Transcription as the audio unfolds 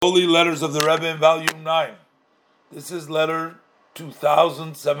Holy Letters of the Rebbe in Volume 9. This is letter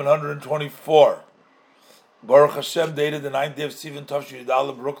 2724. Baruch Hashem, dated the 9th day of Sivan Tavshin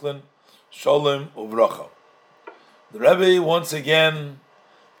Yudala, Brooklyn, Sholem Uvracha. The Rebbe once again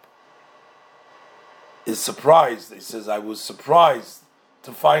is surprised. He says, I was surprised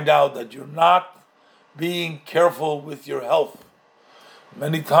to find out that you're not being careful with your health.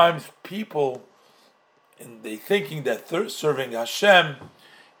 Many times people, they thinking that they're serving Hashem,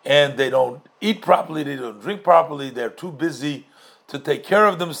 and they don't eat properly, they don't drink properly, they're too busy to take care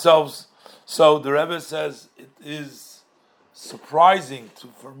of themselves. So the Rebbe says, it is surprising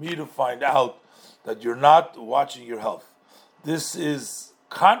for me to find out that you're not watching your health. This is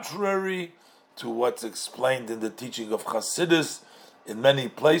contrary to what's explained in the teaching of Chassidus in many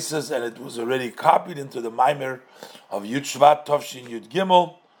places, and it was already copied into the Maimer of Yud Shvat Tovshin Yud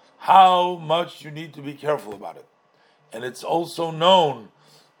Gimel, how much you need to be careful about it. And it's also known,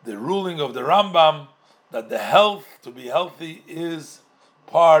 the ruling of the Rambam, that the health, to be healthy, is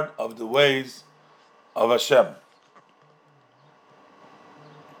part of the ways of Hashem.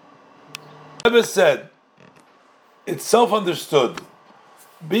 The Rebbe said, it's self-understood,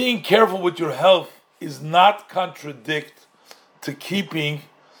 being careful with your health is not contradict to keeping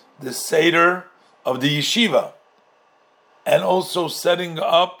the Seder of the yeshiva, and also setting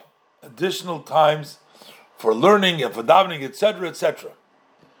up additional times for learning and for davening, etc., etc.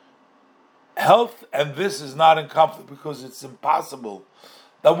 Health and this is not in conflict, because it's impossible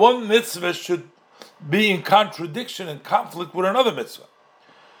that one mitzvah should be in contradiction and conflict with another mitzvah.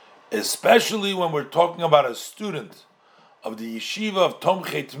 Especially when we're talking about a student of the yeshiva of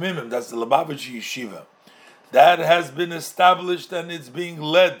Tomchei Tmimim, that's the Lubavitch yeshiva, that has been established and it's being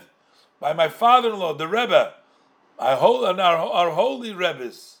led by my father-in-law, the Rebbe, our holy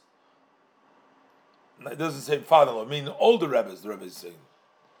Rebbes. It doesn't say father-in-law, I mean older Rebbes, the Rebbe is saying.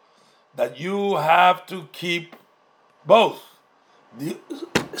 That you have to keep both the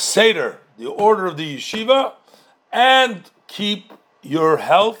Seder, the order of the yeshiva, and keep your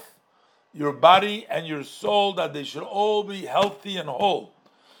health, your body, and your soul, that they should all be healthy and whole.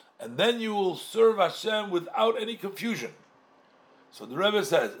 And then you will serve Hashem without any confusion. So the Rebbe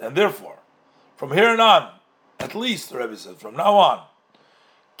says, and therefore, from here on, at least the Rebbe says, from now on,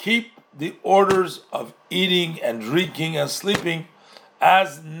 keep the orders of eating and drinking and sleeping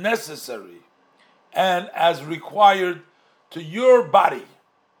as necessary and as required to your body,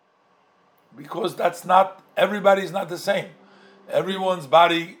 because everybody's not the same. Everyone's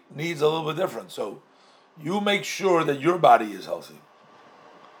body needs a little bit different. So you make sure that your body is healthy.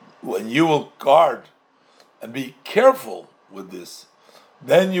 When you will guard and be careful with this,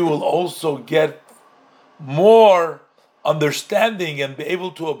 then you will also get more understanding and be able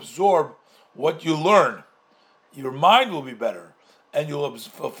to absorb what you learn. Your mind will be better, and you'll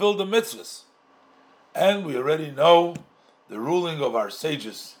fulfill the mitzvahs. And we already know the ruling of our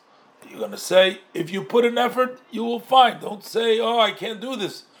sages. You're going to say, if you put in effort, you will find. Don't say, oh, I can't do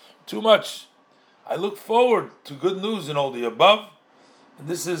this too much. I look forward to good news and all the above. And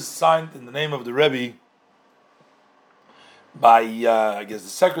this is signed in the name of the Rebbe by, I guess, the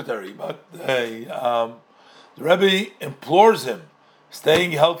secretary. But the Rebbe implores him,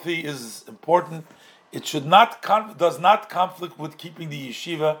 staying healthy is important. It does not conflict with keeping the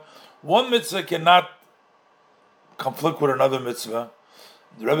yeshiva. One mitzvah cannot conflict with another mitzvah.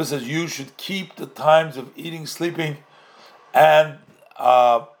 The Rebbe says you should keep the times of eating, sleeping, and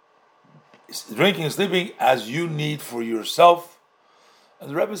drinking and sleeping as you need for yourself.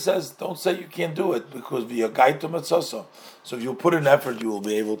 And the Rebbe says, don't say you can't do it, because via gaita matzoso. So if you put in effort, you will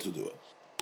be able to do it.